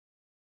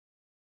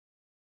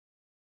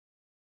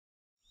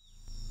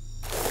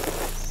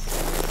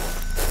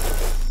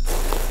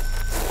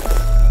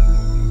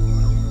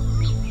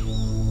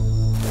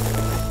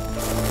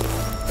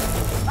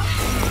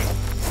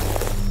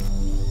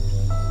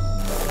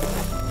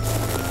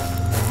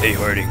Hey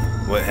Harding,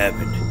 what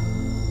happened?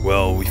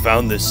 Well, we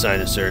found this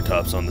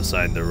Sinoceratops on the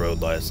side of the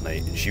road last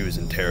night, and she was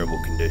in terrible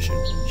condition.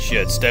 She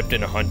had stepped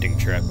in a hunting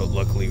trap, but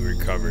luckily we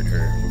recovered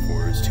her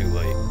before it was too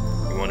late.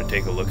 You want to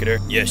take a look at her?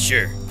 Yeah,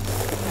 sure.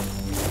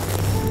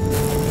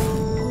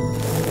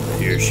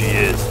 Here she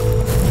is.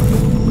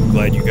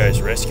 Glad you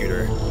guys rescued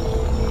her.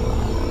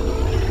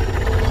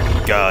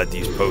 God,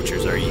 these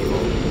poachers are evil.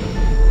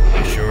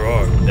 They sure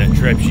are. That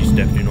trap she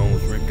stepped in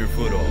almost ripped her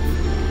foot off.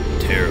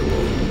 Terrible.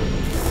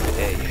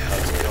 Hey,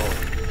 how's it going?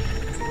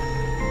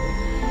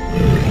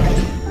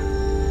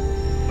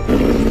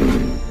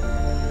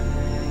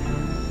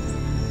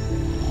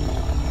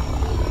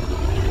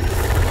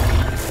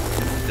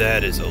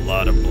 That is a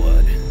lot of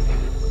blood.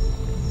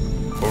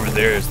 Over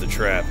there is the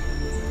trap.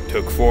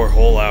 Took 4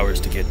 whole hours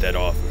to get that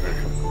off of her.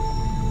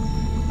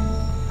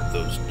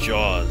 Those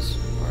jaws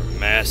are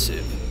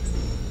massive.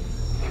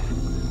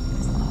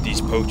 These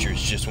poachers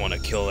just want to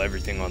kill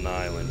everything on the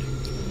island.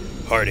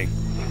 Harding,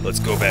 let's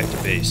go back to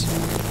base.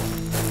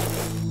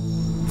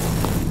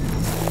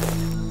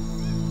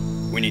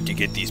 We need to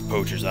get these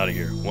poachers out of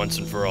here, once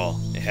and for all.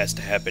 It has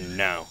to happen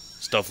now.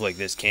 Stuff like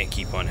this can't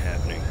keep on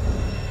happening.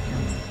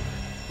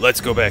 Let's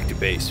go back to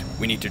base.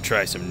 We need to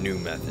try some new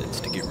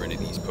methods to get rid of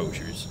these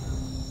poachers.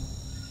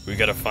 We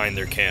gotta find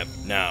their camp,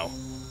 now.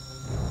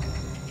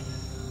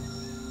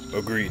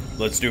 Agreed.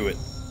 Let's do it.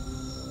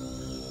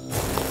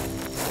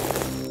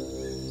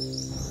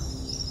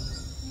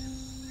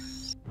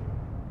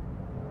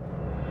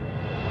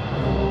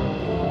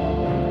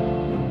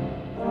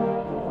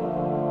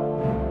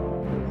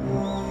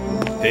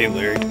 Hey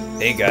Larry.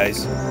 Hey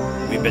guys.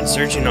 We've been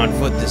searching on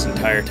foot this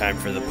entire time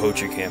for the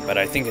poacher camp, but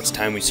I think it's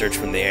time we search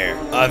from the air.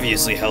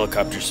 Obviously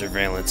helicopter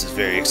surveillance is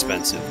very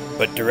expensive,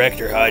 but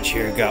Director Hodge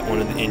here got one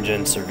of the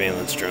INGEN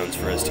surveillance drones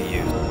for us to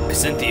use. I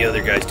sent the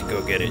other guys to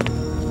go get it.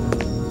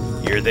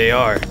 Here they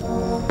are.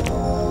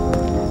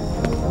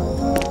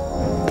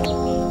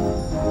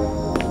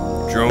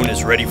 Drone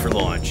is ready for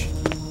launch.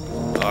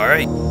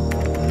 Alright.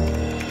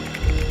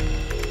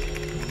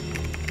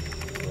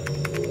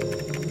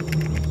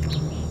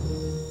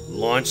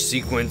 Launch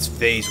sequence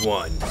phase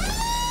 1.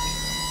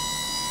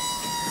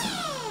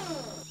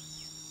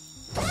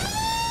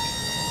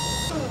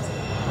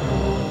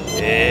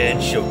 And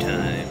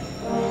showtime.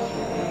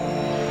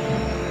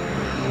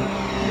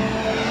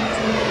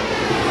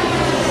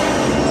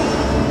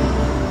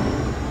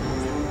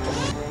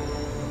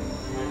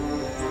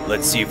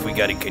 Let's see if we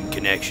got a good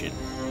connection.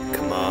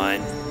 Come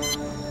on.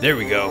 There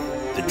we go.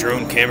 The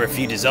drone camera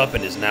feed is up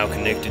and is now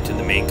connected to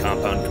the main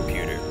compound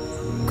computer.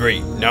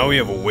 Great, now we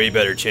have a way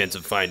better chance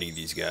of finding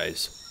these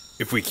guys.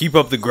 If we keep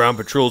up the ground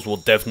patrols, we'll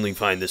definitely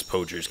find this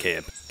poacher's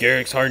camp.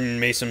 Garrix, Hardin, and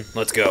Mason,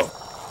 let's go.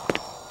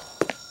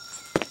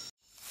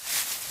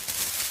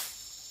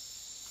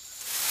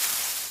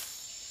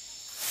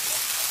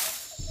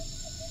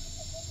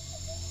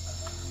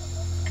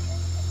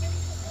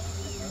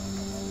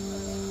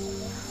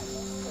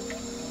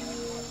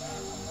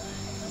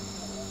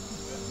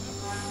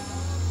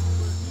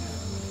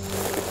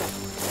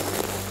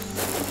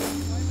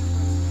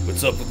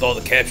 What's up with all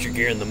the capture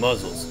gear and the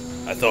muzzles?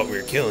 I thought we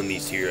were killing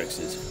these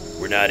T-Rexes.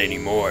 We're not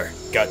anymore.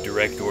 Got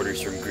direct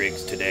orders from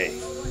Griggs today.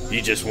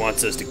 He just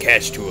wants us to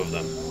catch 2 of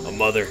them, a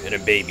mother and a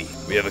baby.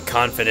 We have a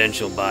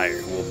confidential buyer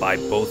who will buy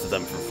both of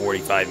them for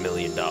 $45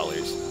 million.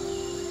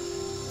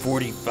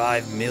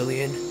 $45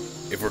 million?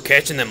 If we're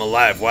catching them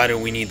alive, why do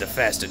we need the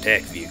fast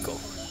attack vehicle?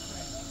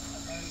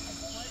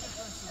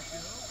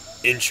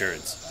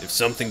 Insurance. If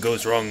something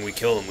goes wrong and we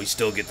kill them, we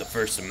still get the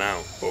first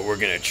amount. But we're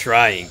gonna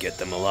try and get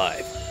them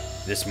alive.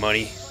 This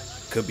money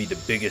could be the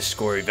biggest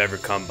score we've ever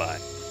come by.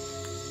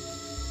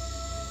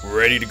 We're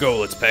ready to go,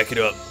 let's pack it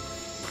up.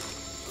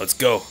 Let's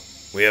go.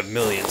 We have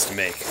millions to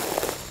make.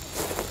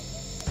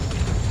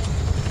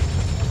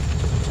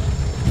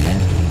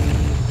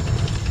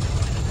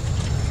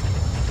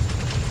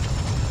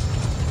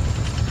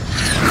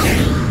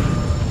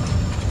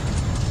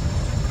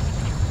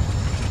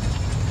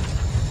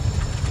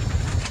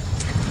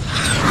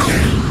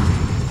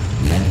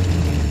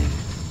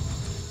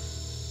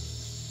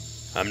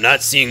 I'm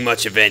not seeing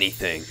much of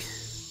anything.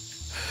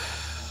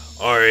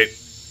 Alright.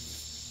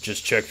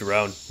 Just checked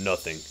around,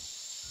 nothing.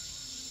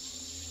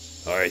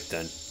 Alright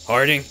then.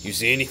 Harding, you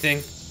see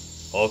anything?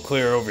 All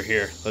clear over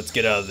here. Let's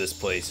get out of this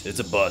place. It's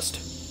a bust.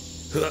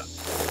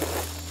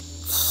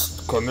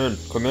 Come in,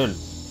 come in.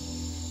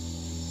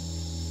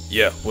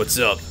 Yeah, what's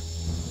up?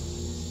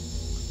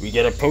 We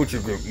get a poacher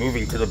group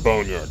moving to the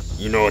boneyard.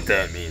 You know what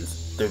that means.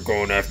 They're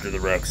going after the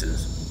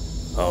Rexes.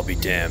 I'll be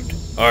damned.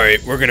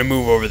 Alright, we're gonna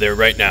move over there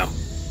right now.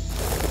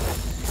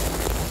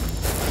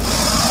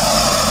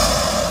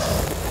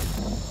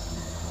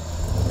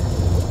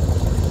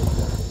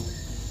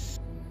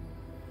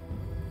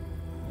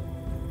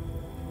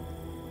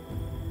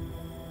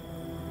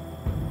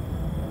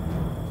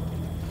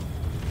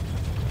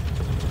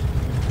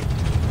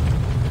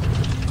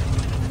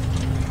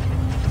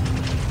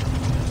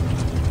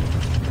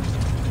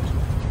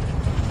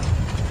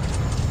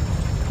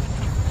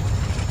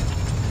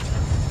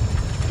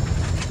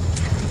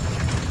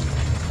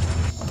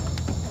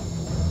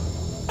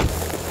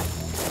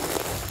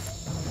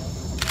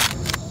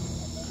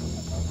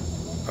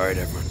 Alright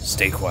everyone,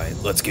 stay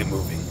quiet. Let's get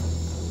moving.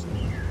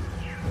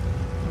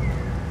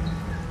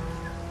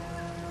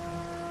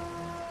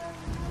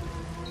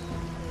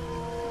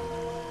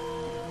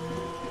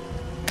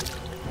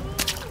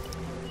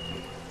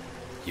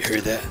 You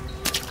heard that?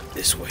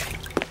 This way.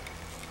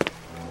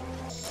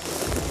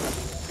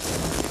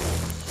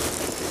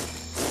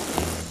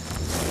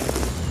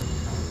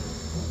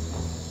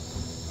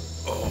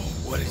 Oh,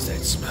 what is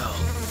that smell?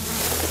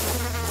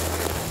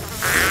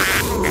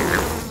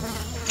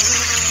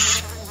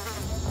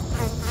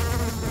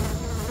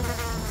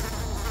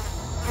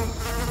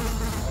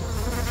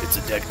 It's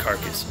a dead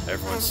carcass.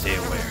 Everyone stay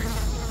aware.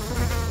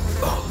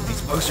 Oh,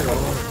 these bugs are all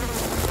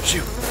over me.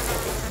 Shoot!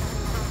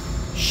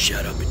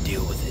 Shut up and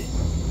deal with it.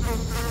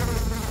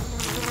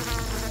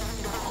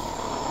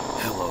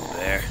 Hello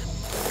there.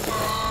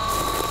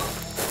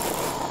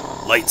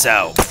 Lights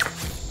out.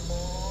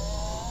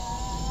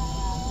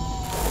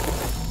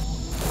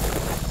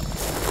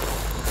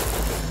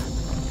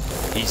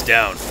 He's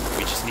down.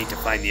 We just need to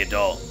find the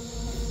adult.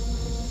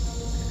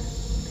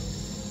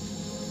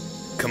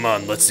 Come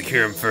on, let's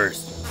secure him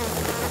first.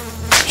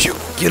 Shoot!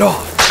 Get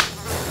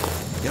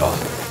off! Get off!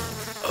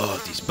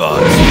 Oh, these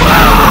bugs!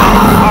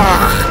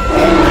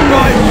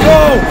 Run!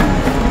 Go!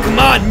 Come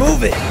on,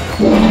 move it!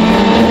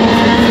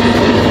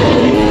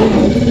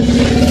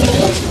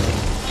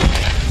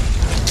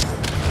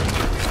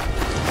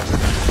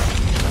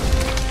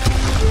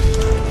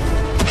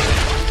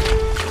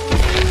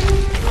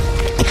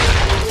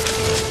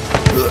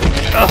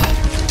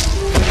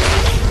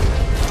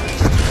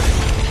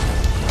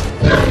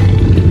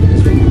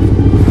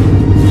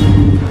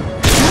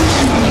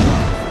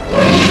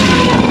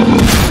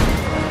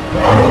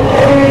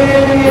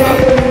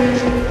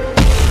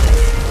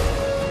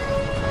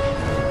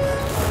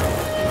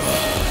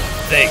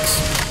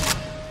 Thanks.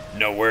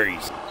 No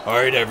worries.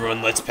 Alright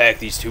everyone, let's pack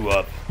these two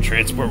up.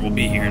 Transport will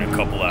be here in a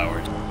couple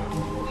hours.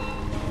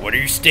 What are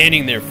you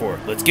standing there for?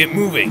 Let's get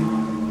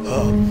moving.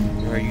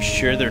 Are you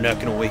sure they're not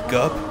gonna wake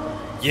up?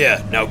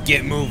 Yeah, now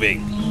get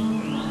moving.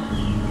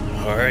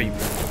 Alright.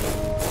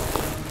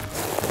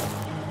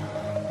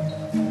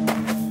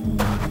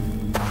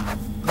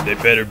 They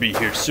better be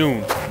here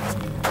soon.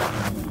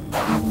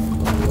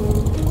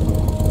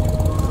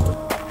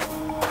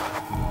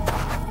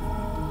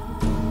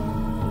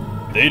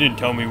 They didn't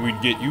tell me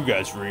we'd get you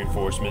guys for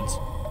reinforcements.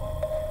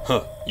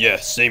 Huh, yeah,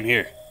 same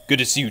here. Good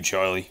to see you,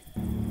 Charlie.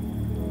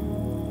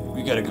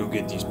 We gotta go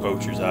get these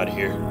poachers out of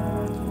here.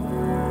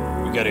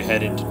 We gotta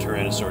head into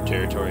Dinosaur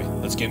territory.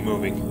 Let's get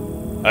moving.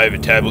 I have a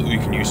tablet we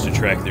can use to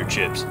track their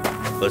chips.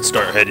 Let's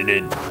start heading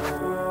in.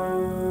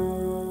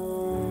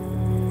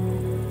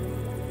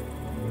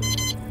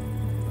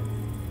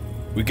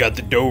 We got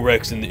the Doe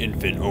Rex and the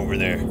infant over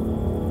there.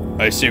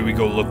 I say we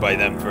go look by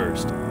them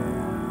first.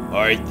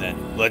 Alright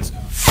then, let's...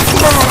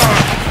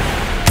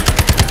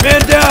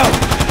 Man down!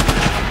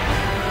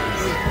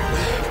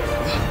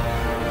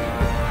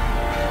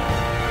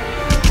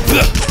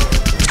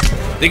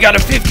 They got a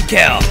 50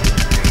 cal!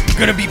 We're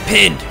gonna be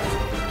pinned!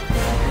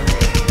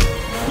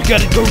 We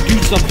gotta go do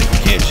something, we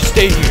can't just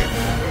stay here.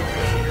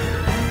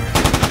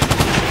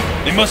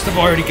 They must have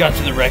already got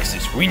to the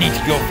Rexes. We need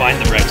to go find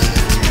the Rexes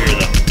and secure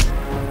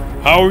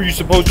them. How are you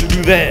supposed to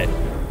do that?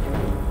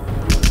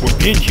 We're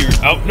pinned here,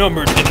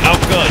 outnumbered and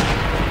outgunned.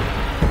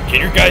 Can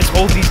your guys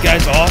hold these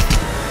guys off?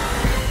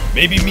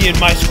 Maybe me and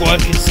my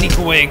squad can sneak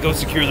away and go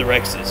secure the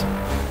Rexes.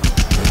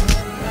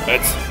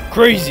 That's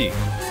crazy.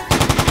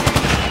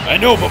 I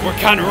know, but we're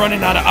kind of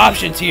running out of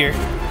options here.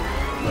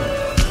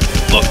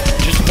 Look,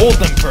 just hold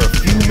them for a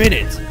few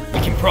minutes. We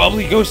can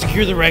probably go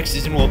secure the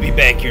Rexes and we'll be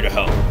back here to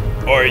help.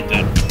 Alright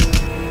then.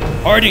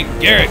 Harding,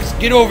 Garrix,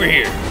 get over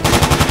here.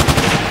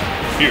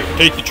 Here,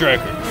 take the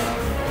tracker.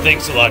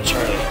 Thanks a lot,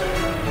 Charlie.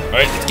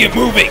 Alright, let's get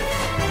moving.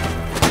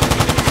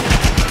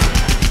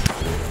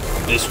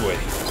 This way.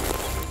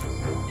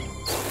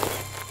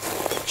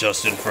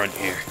 Just in front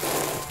here.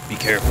 Be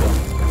careful.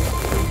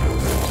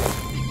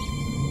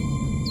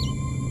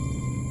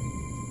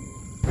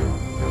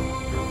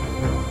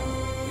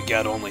 We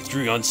got only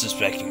 3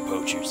 unsuspecting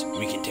poachers.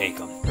 We can take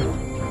them.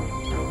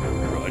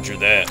 Roger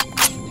that.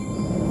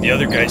 The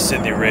other guys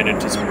said they ran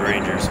into some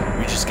rangers.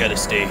 We just gotta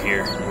stay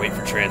here and wait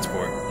for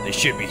transport. They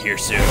should be here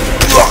soon.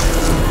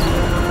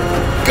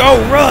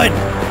 Go, run!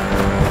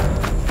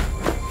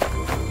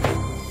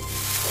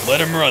 Let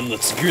them run.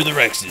 Let's secure the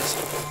Rexes.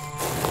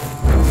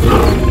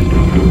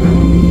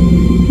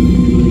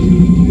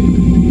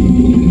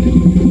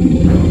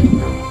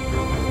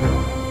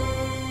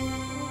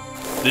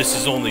 This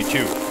is only 2.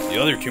 The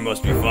other 2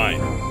 must be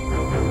fine.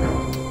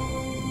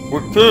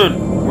 We're pinned!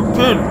 We're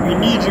pinned! We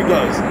need you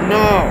guys,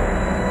 now!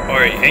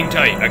 Alright, hang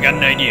tight. I got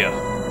an idea.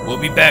 We'll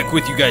be back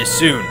with you guys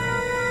soon.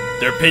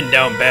 They're pinned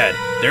down bad.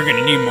 They're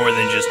gonna need more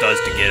than just us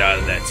to get out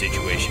of that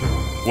situation.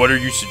 What are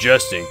you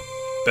suggesting?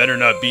 Better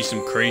not be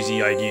some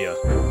crazy idea.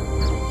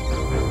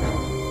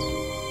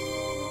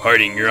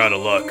 Harding, you're out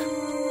of luck.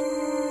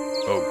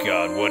 Oh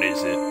god, what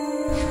is it?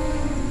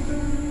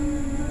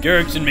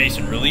 Garrix and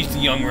Mason, release the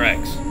young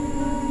Rex.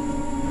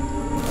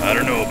 I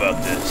don't know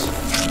about this.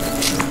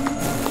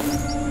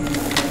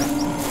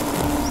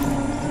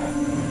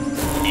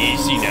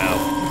 Easy now.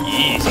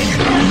 Easy.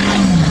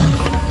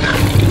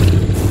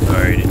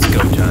 Alright, it's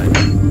go time.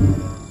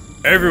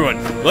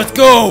 Everyone, let's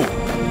go!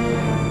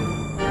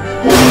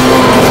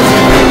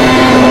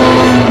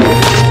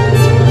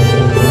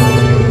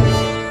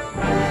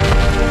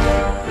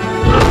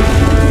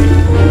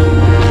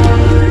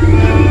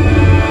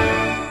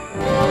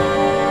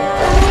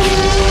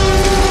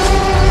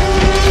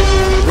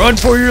 Run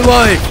for your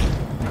life!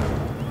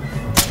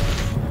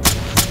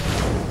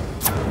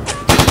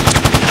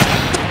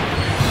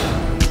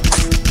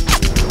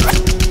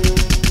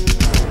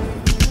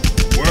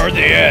 Where are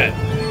they at?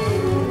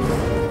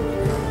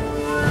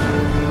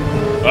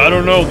 I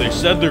don't know, they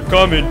said they're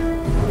coming.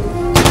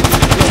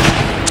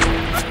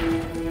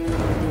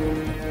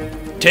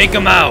 Take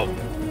them out!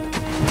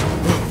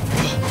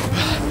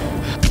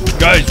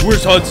 Guys,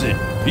 where's Hudson?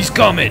 He's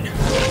coming!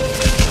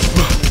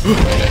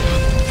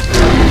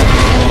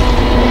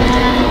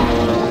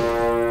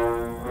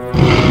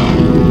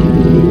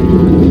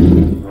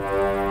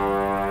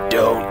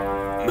 Don't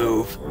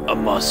move a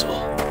muscle.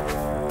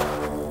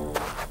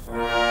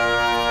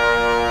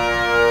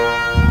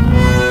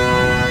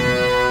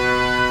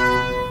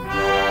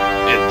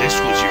 And this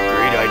was your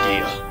great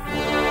idea.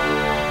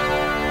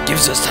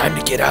 Gives us time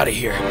to get out of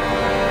here.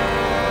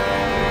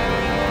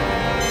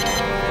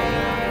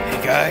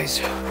 Hey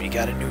guys, we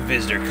got a new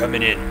visitor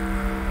coming in.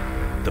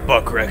 The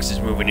Buck Rex is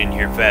moving in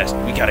here fast.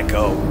 We gotta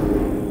go.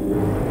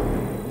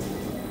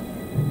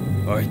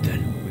 Alright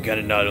then. We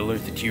gotta not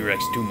alert the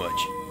T-Rex too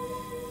much.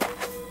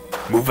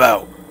 Move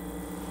out.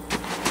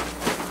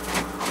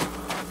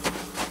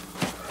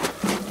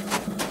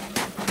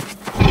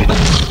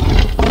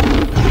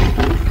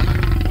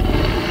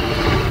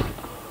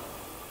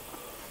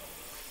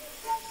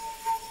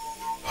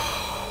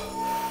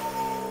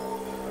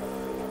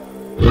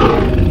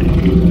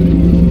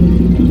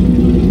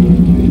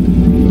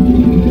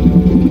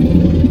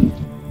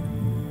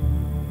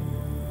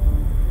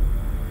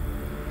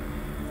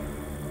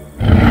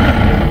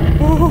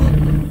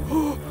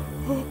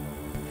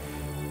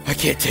 I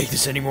can't take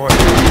this anymore.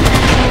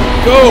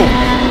 Go!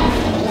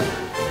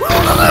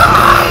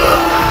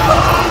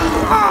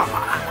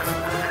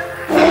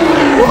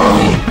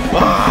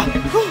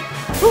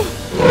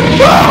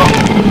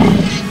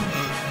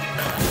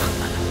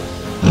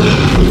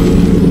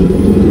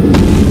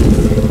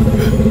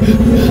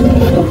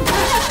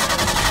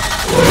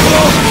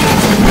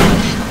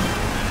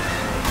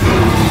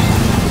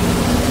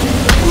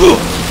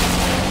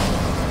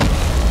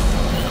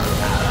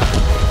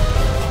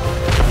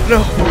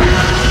 No!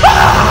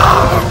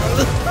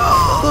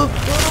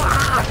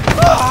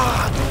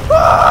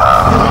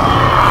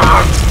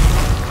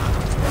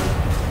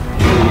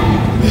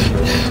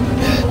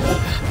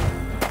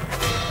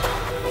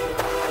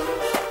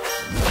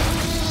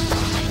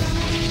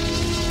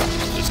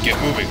 Let's get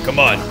moving, come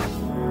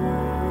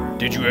on.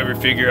 Did you ever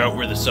figure out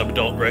where the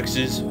subadult Rex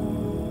is?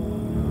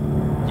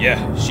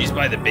 Yeah, she's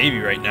by the baby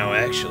right now,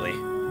 actually.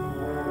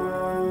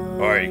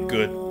 Alright,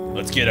 good.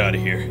 Let's get out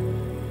of here.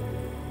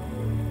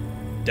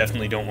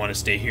 Definitely don't want to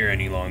stay here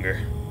any longer.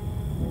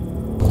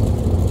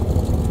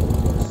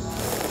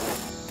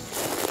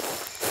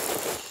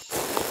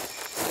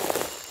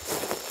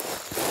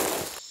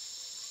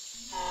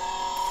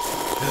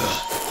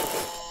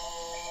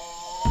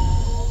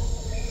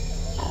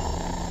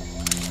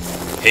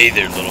 Hey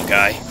there, little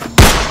guy.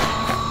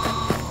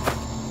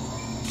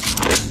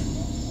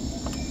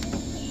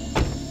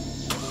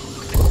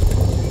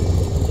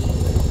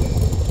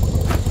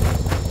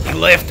 He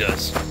left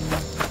us.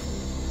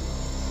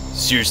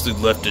 Seriously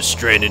left us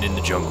stranded in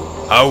the jungle.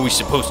 How are we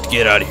supposed to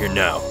get out of here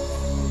now?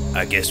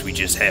 I guess we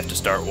just have to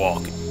start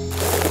walking.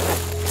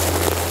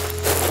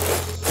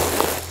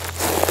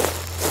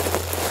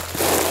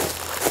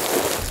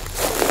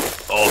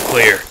 All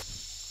clear.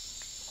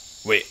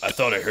 Wait, I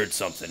thought I heard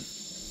something.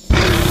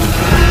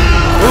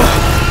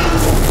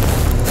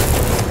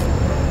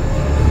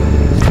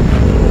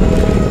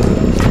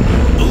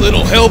 A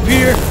little help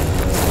here?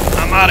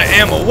 I'm out of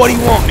ammo. What do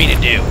you want me to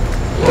do?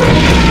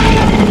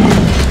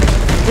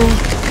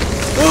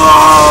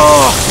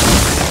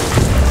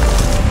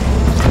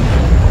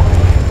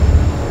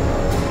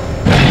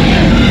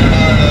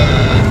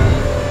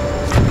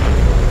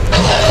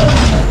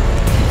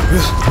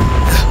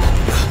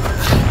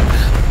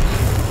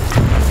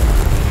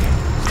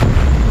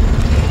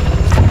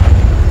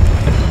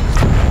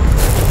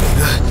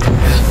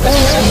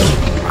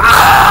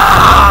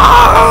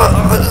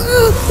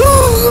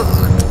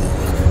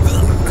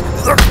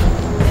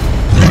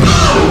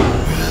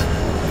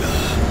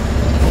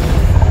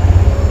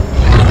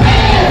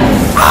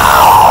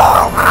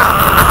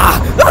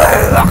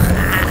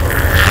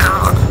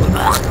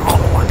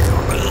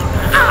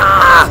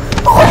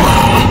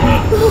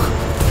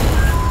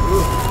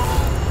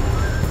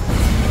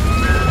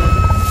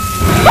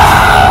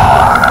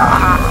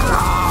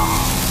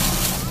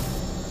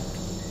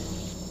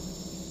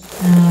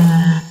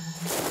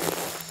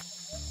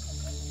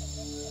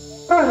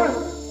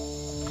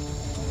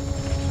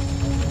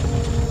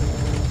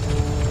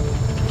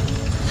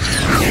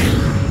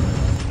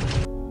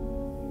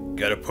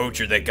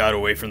 poacher that got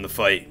away from the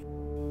fight.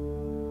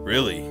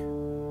 Really?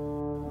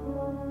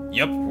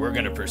 Yep, we're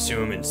gonna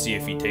pursue him and see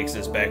if he takes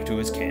us back to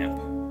his camp.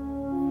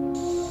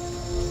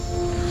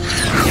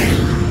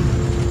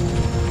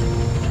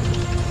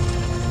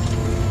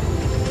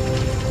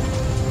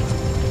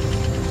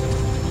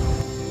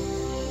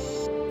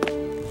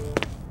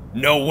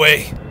 No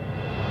way!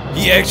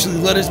 He actually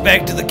led us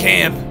back to the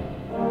camp!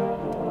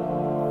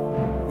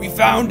 We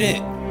found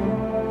it!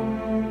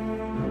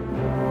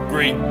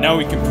 Great, now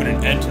we can put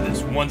an end to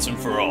this once and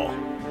for all.